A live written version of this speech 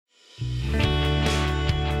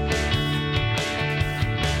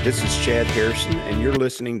This is Chad Harrison, and you're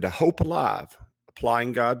listening to Hope Alive,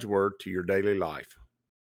 applying God's Word to your daily life.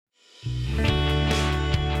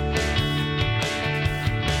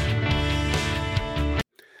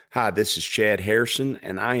 Hi, this is Chad Harrison,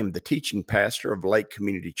 and I am the teaching pastor of Lake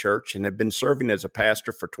Community Church and have been serving as a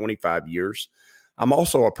pastor for 25 years. I'm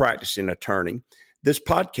also a practicing attorney. This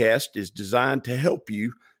podcast is designed to help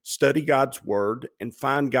you study God's Word and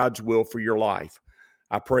find God's will for your life.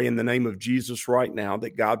 I pray in the name of Jesus right now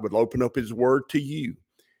that God would open up His Word to you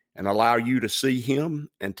and allow you to see Him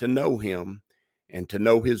and to know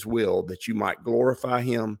His will, that you might glorify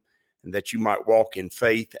Him and that you might walk in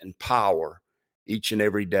faith and power each and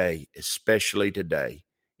every day, especially today,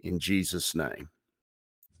 in Jesus' name.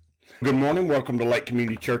 Good morning. Welcome to Lake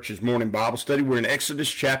Community Church's morning Bible study. We're in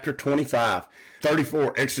Exodus chapter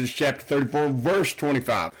 34, Exodus chapter 34, verse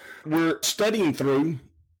 25. We're studying through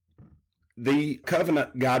the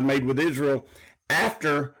covenant God made with Israel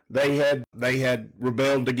after they had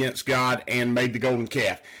rebelled against God and made the golden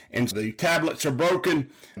calf. And so the tablets are broken.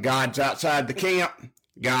 God's outside the camp.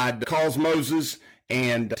 God calls Moses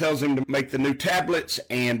and tells him to make the new tablets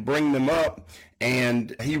and bring them up.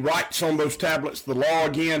 And he writes on those tablets the law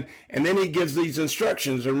again, and then he gives these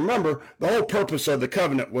instructions. And remember, the whole purpose of the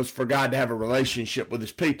covenant was for God to have a relationship with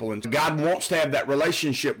his people. And God wants to have that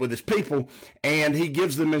relationship with his people, and he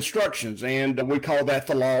gives them instructions. And we call that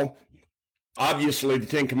the law. Obviously, the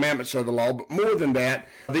Ten Commandments are the law, but more than that,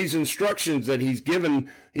 these instructions that he's giving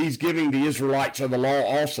the Israelites are the law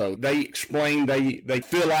also. They explain, they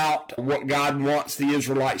fill out what God wants the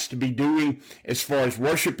Israelites to be doing as far as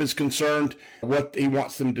worship is concerned, what he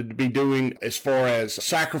wants them to be doing as far as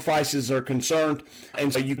sacrifices are concerned.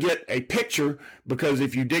 And so you get a picture, because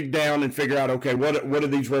if you dig down and figure out, okay, what do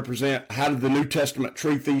these represent? How did the New Testament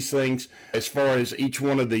treat these things as far as each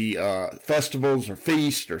one of the festivals or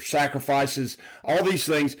feasts or sacrifices? All these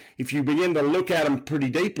things, if you begin to look at them pretty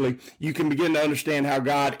deeply, you can begin to understand how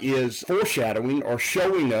God is foreshadowing or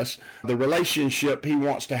showing us the relationship he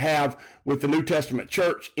wants to have with the New Testament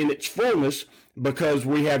church in its fullness, because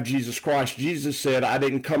we have Jesus Christ. Jesus said, I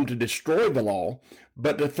didn't come to destroy the law,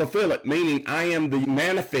 but to fulfill it, meaning I am the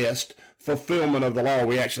manifest fulfillment of the law.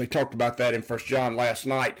 We actually talked about that in 1 John last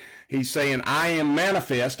night. He's saying, I am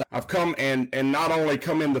manifest. I've come and not only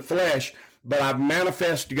come in the flesh, but I've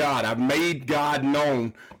manifested God. I've made God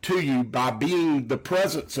known to you by being the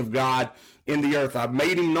presence of God in the earth. I've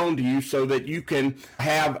made him known to you so that you can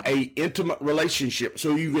have a intimate relationship,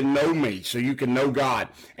 so you can know me, so you can know God.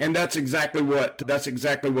 And that's exactly what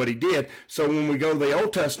he did. So when we go to the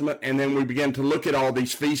Old Testament and then we begin to look at all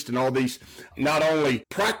these feasts and all these not only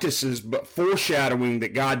practices but foreshadowing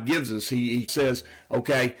that God gives us, he says,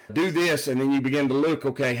 okay, do this, and then you begin to look,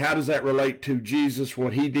 okay, how does that relate to Jesus,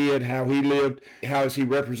 what he did, how he lived, how is he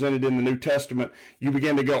represented in the New Testament? You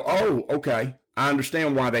begin to go, oh, okay, I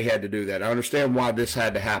understand why they had to do that. I understand why this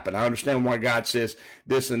had to happen. I understand why God says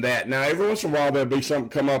this and that. Now, every once in a while, there'll be something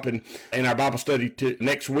come up in our Bible study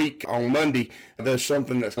next week on Monday. There's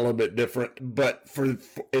something that's a little bit different. But for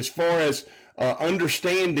as far as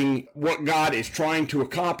understanding what God is trying to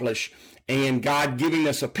accomplish and God giving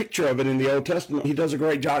us a picture of it in the Old Testament, he does a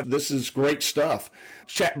great job. This is great stuff.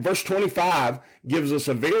 Verse 25 gives us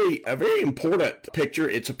a very important picture.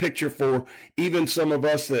 It's a picture for even some of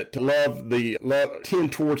us that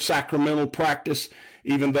tend towards sacramental practice,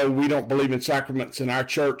 even though we don't believe in sacraments in our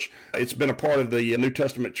church. It's been a part of the New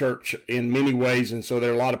Testament church in many ways, and so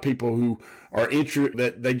there are a lot of people who are interested,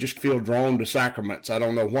 that they just feel drawn to sacraments. I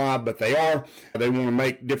don't know why, but they are. They want to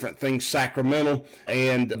make different things sacramental,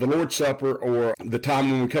 and the Lord's Supper, or the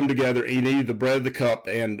time when we come together, eat either the bread or the cup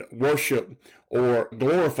and worship or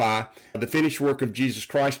glorify the finished work of Jesus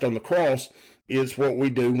Christ on the cross, is what we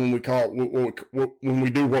do when we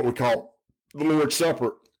do what we call the Lord's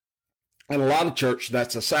Supper. In a lot of church,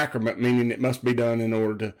 that's a sacrament, meaning it must be done in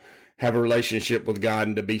order to have a relationship with God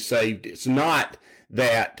and to be saved. It's not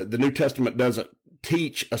that. The New Testament doesn't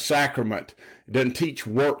teach a sacrament. It doesn't teach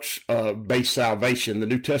works-based salvation. The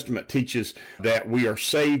New Testament teaches that we are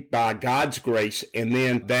saved by God's grace, and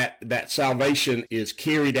then that salvation is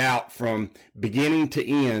carried out from beginning to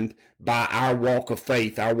end by our walk of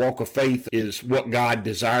faith. Our walk of faith is what God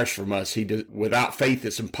desires from us. Without faith,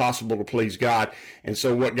 it's impossible to please God. And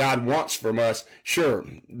so what God wants from us, sure,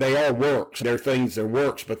 they are works. They're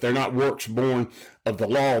works, but they're not works born of the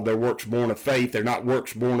law. They're works born of faith. They're not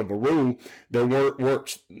works born of a rule. They're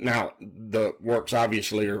works. Now, the works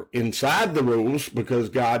obviously are inside the rules because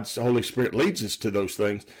God's Holy Spirit leads us to those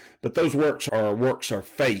things. But those works are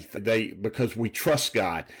faith. Because we trust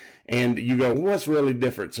God. And you go, what's really the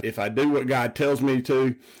difference? If I do what God tells me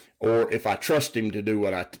to, or if I trust him to do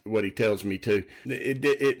what he tells me to.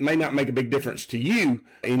 It may not make a big difference to you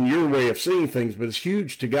in your way of seeing things, but it's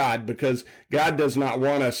huge to God, because God does not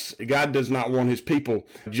want his people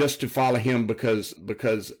just to follow him because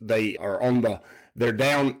they are they're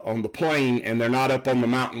down on the plain and they're not up on the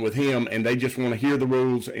mountain with him, and they just want to hear the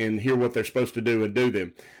rules and hear what they're supposed to do and do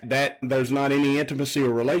them. That there's not any intimacy or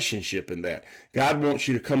relationship in that. God wants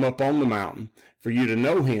you to come up on the mountain, for you to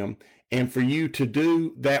know him, and for you to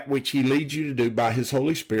do that which he leads you to do by his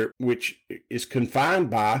Holy Spirit, which is confined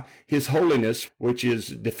by his holiness, which is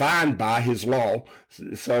defined by his law.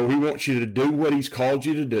 So he wants you to do what he's called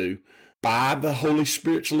you to do by the Holy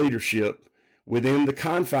Spirit's leadership within the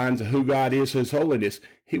confines of who God is, his holiness.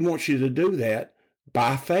 He wants you to do that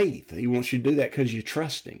by faith. He wants you to do that because you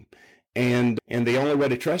trust him. And the only way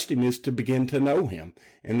to trust him is to begin to know him.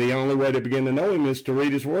 And the only way to begin to know him is to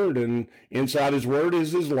read his word. And inside his word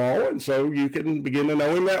is his law. And so you can begin to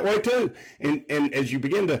know him that way too. And as you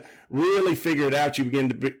begin to really figure it out, you begin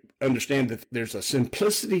to understand that there's a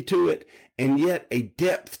simplicity to it and yet a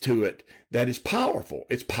depth to it that is powerful.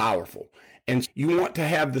 It's powerful. And you want to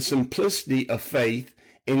have the simplicity of faith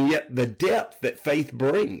and yet the depth that faith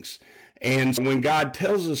brings. And when God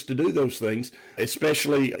tells us to do those things,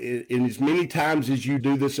 especially in as many times as you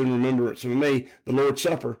do this in remembrance of me, the Lord's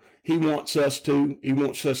Supper, he wants us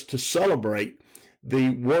to celebrate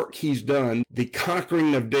the work he's done, the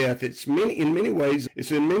conquering of death. It's in many ways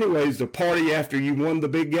the party after you won the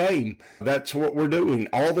big game. That's what we're doing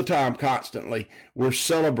all the time, constantly. We're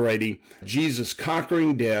celebrating Jesus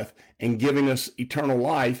conquering death and giving us eternal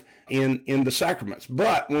life in the sacraments.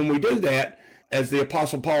 But when we do that, as the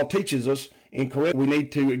Apostle Paul teaches us in Corinth, we need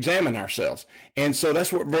to examine ourselves. And so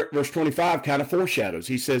that's what verse 25 kind of foreshadows.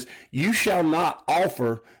 He says, you shall not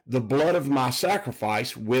offer the blood of my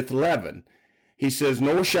sacrifice with leaven. He says,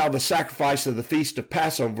 nor shall the sacrifice of the feast of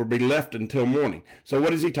Passover be left until morning. So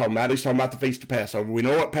what is he talking about? He's talking about the feast of Passover. We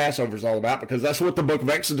know what Passover is all about because that's what the book of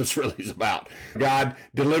Exodus really is about. God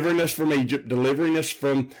delivering us from Egypt, delivering us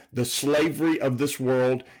from the slavery of this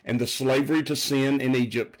world and the slavery to sin in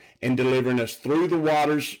Egypt, and delivering us through the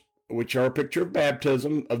waters, which are a picture of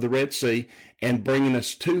baptism of the Red Sea, and bringing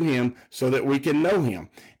us to him so that we can know him.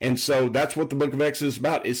 And so that's what the book of Exodus is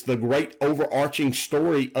about. It's the great overarching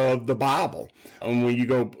story of the Bible. And when you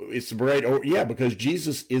go, it's the great, because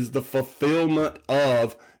Jesus is the fulfillment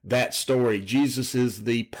of that story. Jesus is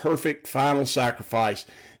the perfect final sacrifice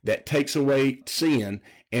that takes away sin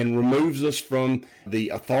and removes us from the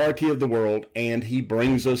authority of the world, and he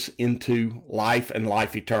brings us into life and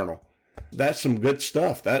life eternal. That's some good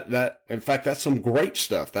stuff. In fact, that's some great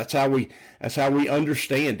stuff. That's how we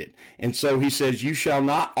understand it. And so he says, you shall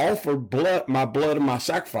not offer my blood and my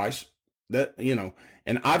sacrifice.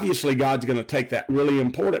 And obviously God's going to take that really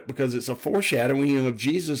important because it's a foreshadowing of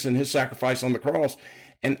Jesus and his sacrifice on the cross.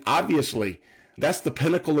 And obviously that's the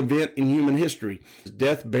pinnacle event in human history.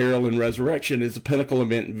 Death, burial, and resurrection is the pinnacle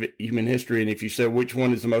event in human history. And if you say which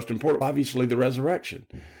one is the most important, obviously the resurrection.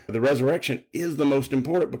 The resurrection is the most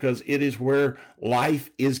important because it is where life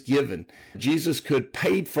is given. Jesus could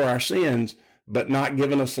pay for our sins, but not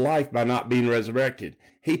given us life by not being resurrected.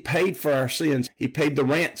 He paid for our sins. He paid the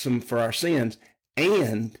ransom for our sins,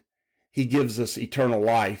 and he gives us eternal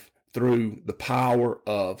life through the power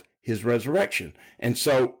of his resurrection. And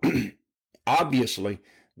so obviously,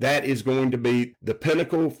 that is going to be the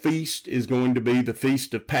pinnacle feast, is going to be the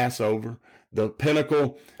Feast of Passover. The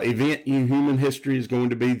pinnacle event in human history is going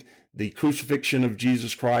to be the crucifixion of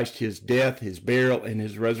Jesus Christ, his death, his burial, and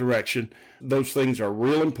his resurrection. Those things are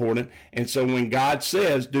real important. And so when God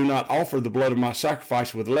says, do not offer the blood of my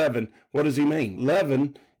sacrifice with leaven, what does he mean?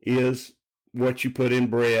 Leaven is what you put in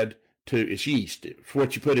bread it's yeast. It's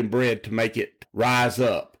what you put in bread to make it rise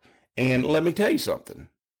up. And let me tell you something.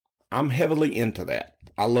 I'm heavily into that.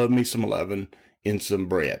 I love me some leaven in some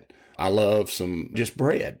bread. I love some just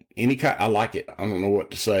bread. Any kind. I like it. I don't know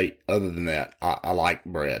what to say other than that. I like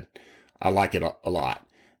bread. I like it a lot.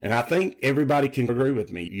 And I think everybody can agree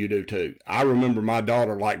with me. You do too. I remember my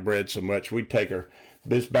daughter liked bread so much. We'd take her,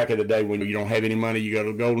 this back in the day when you don't have any money, you go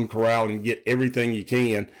to the Golden Corral and get everything you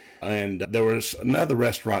can. And there was another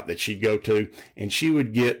restaurant that she'd go to, and she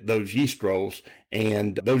would get those yeast rolls,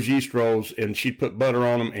 and she'd put butter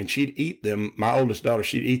on them, and she'd eat them. My oldest daughter,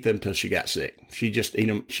 she'd eat them till she got sick. She'd just eat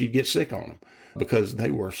them. She'd get sick on them because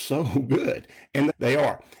they were so good, and they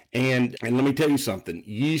are. And let me tell you something.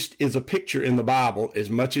 Yeast is a picture in the Bible. As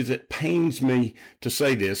much as it pains me to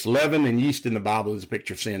say this, leaven and yeast in the Bible is a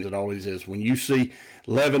picture of sin. It always is. When you see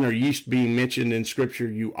leaven or yeast being mentioned in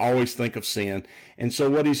Scripture, you always think of sin. And so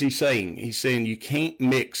what is he saying? He's saying you can't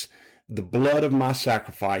mix the blood of my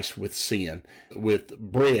sacrifice with sin, with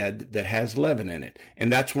bread that has leaven in it.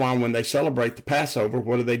 And that's why when they celebrate the Passover,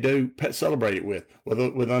 what do? Celebrate it with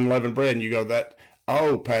unleavened bread. And you go,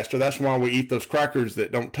 oh, Pastor, that's why we eat those crackers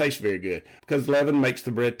that don't taste very good, because leaven makes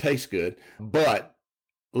the bread taste good. But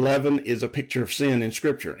leaven is a picture of sin in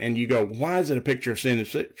Scripture. And you go, why is it a picture of sin in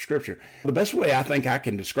Scripture? The best way I think I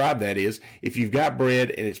can describe that is, if you've got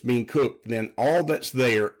bread and it's being cooked, then all that's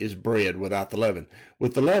there is bread without the leaven.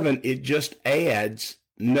 With the leaven, it just adds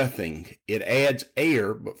nothing. It adds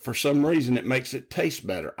air, but for some reason it makes it taste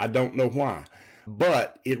better. I don't know why.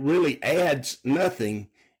 But it really adds nothing,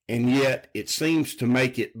 and yet it seems to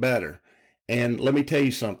make it better. And let me tell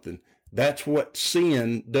you something. That's what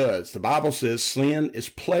sin does. The Bible says sin is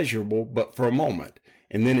pleasurable, but for a moment,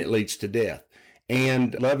 and then it leads to death.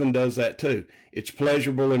 And leaven does that too. It's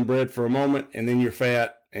pleasurable in bread for a moment, and then you're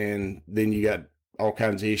fat, and then you got all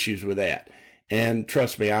kinds of issues with that. And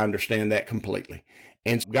trust me, I understand that completely.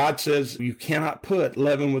 And God says you cannot put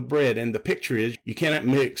leaven with bread. And the picture is you cannot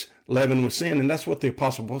mix leaven with sin. And that's what the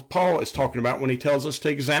Apostle Paul is talking about when he tells us to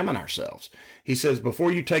examine ourselves. He says,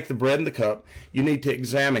 before you take the bread and the cup, you need to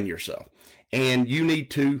examine yourself. And you need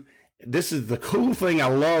to, this is the cool thing I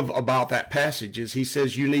love about that passage, is he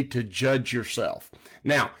says you need to judge yourself.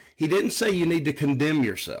 Now, he didn't say you need to condemn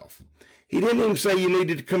yourself. He didn't even say you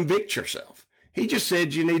needed to convict yourself. He just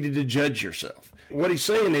said you needed to judge yourself. What he's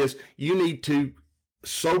saying is you need to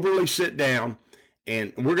soberly sit down,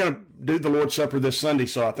 and we're going to do the Lord's Supper this Sunday,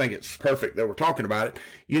 so I think it's perfect that we're talking about it.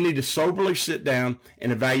 You need to soberly sit down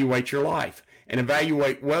and evaluate your life, and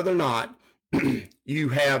evaluate whether or not you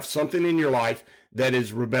have something in your life that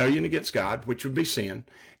is rebellion against God, which would be sin,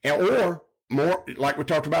 or more, like we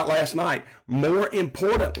talked about last night, more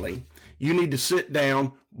importantly, you need to sit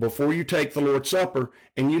down before you take the Lord's Supper,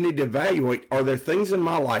 and you need to evaluate, are there things in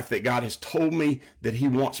my life that God has told me that he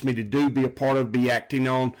wants me to do, be a part of, be acting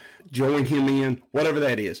on, join him in, whatever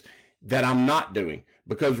that is, that I'm not doing?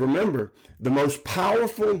 Because remember, the most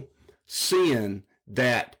powerful sin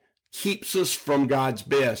that keeps us from God's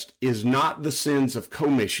best is not the sins of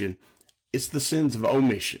commission, it's the sins of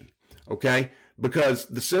omission, okay? Because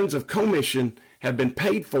the sins of commission have been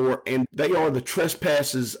paid for, and they are the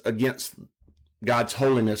trespasses against God's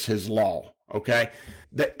holiness, his law, okay?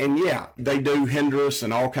 And yeah, they do hinder us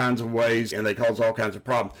in all kinds of ways, and they cause all kinds of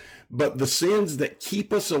problems. But the sins that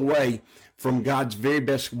keep us away from God's very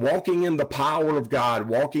best, walking in the power of God,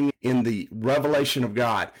 walking in the revelation of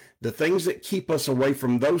God, the things that keep us away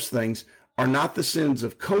from those things are not the sins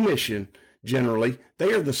of commission generally.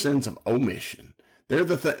 They are the sins of omission.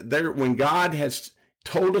 They're when God has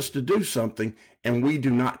told us to do something and we do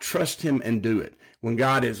not trust him and do it. When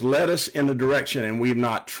God has led us in a direction and we have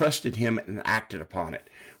not trusted him and acted upon it.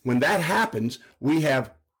 When that happens, we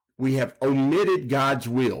have omitted God's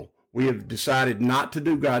will. We have decided not to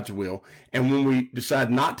do God's will. And when we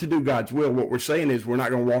decide not to do God's will, what we're saying is we're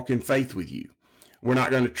not going to walk in faith with you. We're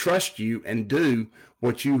not going to trust you and do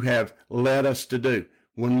what you have led us to do.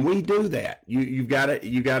 When we do that, you got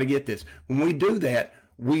to get this. When we do that,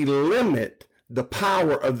 we limit the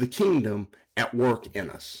power of the kingdom at work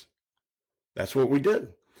in us. That's what we do.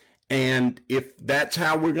 And if that's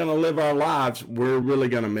how we're going to live our lives, we're really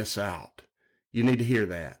going to miss out. You need to hear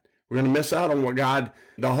that. We're going to miss out on what God,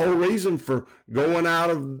 the whole reason for going out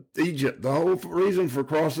of Egypt, the whole reason for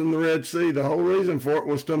crossing the Red Sea, the whole reason for it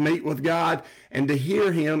was to meet with God and to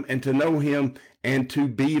hear him and to know him and to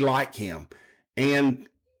be like him. And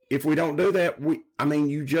if we don't do that,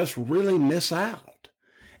 you just really miss out.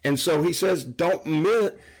 And so he says, don't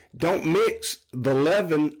mix the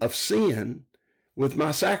leaven of sin with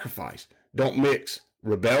my sacrifice. Don't mix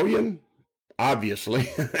rebellion. Obviously,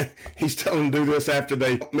 he's telling them to do this after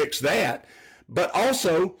they mix that. But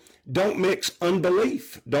also, don't mix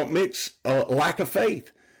unbelief. Don't mix lack of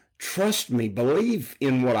faith. Trust me. Believe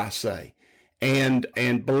in what I say. And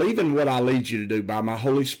believe in what I lead you to do by my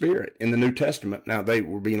Holy Spirit in the New Testament. Now, they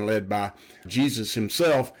were being led by Jesus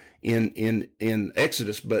himself in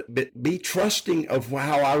Exodus, but be trusting of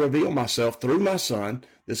how I reveal myself through my Son.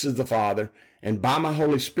 This is the Father. And by my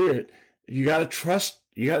Holy Spirit, you got to trust.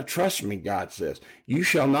 You got to trust me, God says. You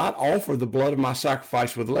shall not offer the blood of my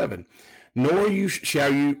sacrifice with leaven, nor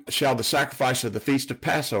shall the sacrifice of the feast of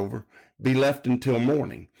Passover be left until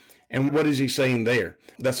morning. And what is he saying there?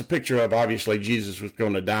 That's a picture of, obviously, Jesus was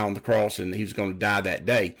going to die on the cross and he was going to die that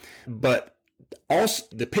day. But also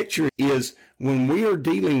the picture is when we are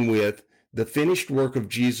dealing with the finished work of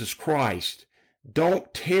Jesus Christ,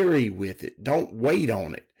 don't tarry with it. Don't wait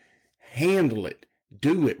on it. Handle it.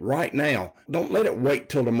 Do it right now. Don't let it wait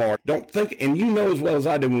till tomorrow. Don't think, and you know as well as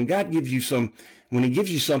I do, when God gives you some when he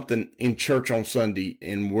gives you something in church on Sunday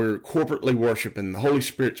and we're corporately worshiping, the Holy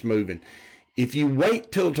Spirit's moving, if you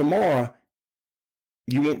wait till tomorrow,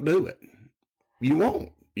 you won't do it. You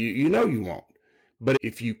won't. You know you won't. But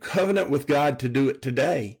if you covenant with God to do it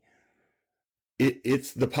today,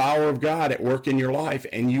 it's the power of God at work in your life,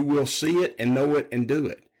 and you will see it and know it and do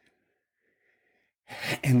it.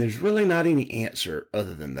 And there's really not any answer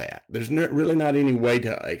other than that. There's really not any way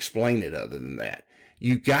to explain it other than that.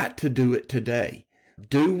 You got to do it today.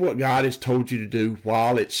 Do what God has told you to do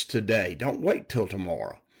while it's today. Don't wait till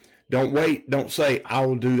tomorrow. Don't wait. Don't say, I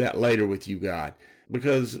will do that later with you, God.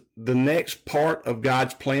 Because the next part of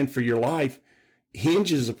God's plan for your life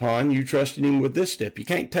hinges upon you trusting him with this step. You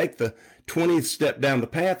can't take the 20th step down the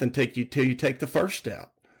path and take you till you take the first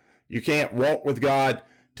step. You can't walk with God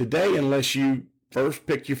today unless you first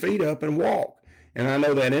pick your feet up and walk. And I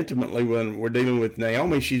know that intimately when we're dealing with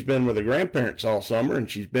Naomi. She's been with her grandparents all summer,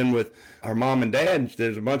 and she's been with her mom and dad, and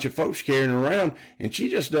there's a bunch of folks carrying her around, and she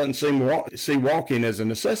just doesn't see walking as a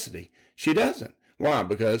necessity. She doesn't. Why?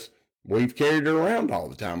 Because we've carried her around all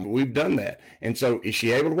the time. We've done that. And so is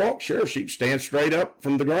she able to walk? Sure. She can stand straight up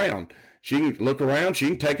from the ground. She can look around. She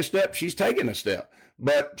can take a step. She's taking a step.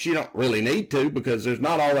 But she don't really need to, because there's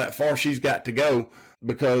not all that far she's got to go,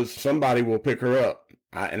 because somebody will pick her up.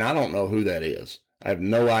 And I don't know who that is. I have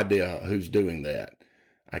no idea who's doing that.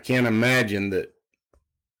 I can't imagine that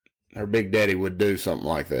her big daddy would do something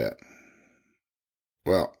like that.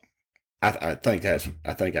 Well, I think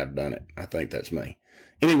I've done it. I think that's me.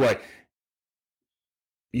 Anyway,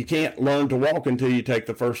 you can't learn to walk until you take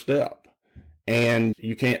the first step. And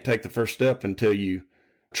you can't take the first step until you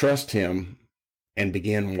trust him and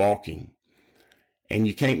begin walking. And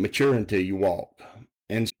you can't mature until you walk.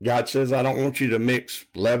 And God says, I don't want you to mix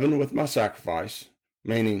leaven with my sacrifice,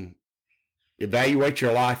 meaning evaluate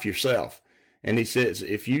your life yourself. And he says,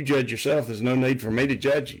 if you judge yourself, there's no need for me to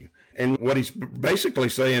judge you. And what he's basically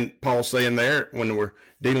saying, Paul's saying there when we're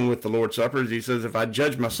dealing with the Lord's Supper, is he says, if I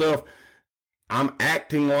judge myself, I'm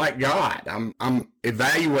acting like God. I'm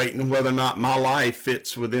evaluating whether or not my life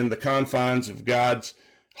fits within the confines of God's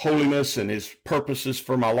holiness and his purposes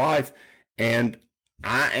for my life. And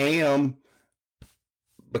I am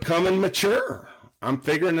becoming mature. I'm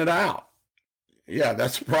figuring it out. Yeah,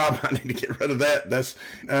 that's the problem. I need to get rid of that.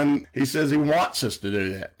 And he says he wants us to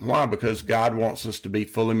do that. Why? Because God wants us to be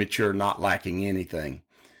fully mature, not lacking anything,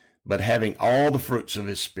 but having all the fruits of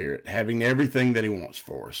his Spirit, having everything that he wants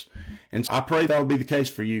for us. And I pray that'll be the case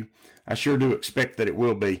for you. I sure do expect that it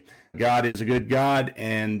will be. God is a good God,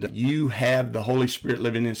 and you have the Holy Spirit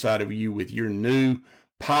living inside of you with your new,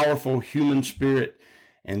 powerful human spirit.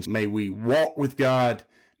 And may we walk with God,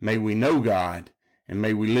 may we know God, and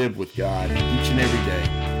may we live with God each and every day.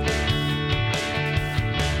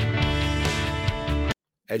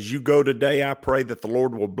 As you go today, I pray that the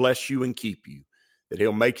Lord will bless you and keep you, that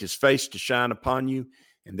he'll make his face to shine upon you,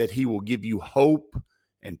 and that he will give you hope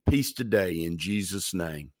and peace today in Jesus'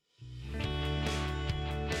 name.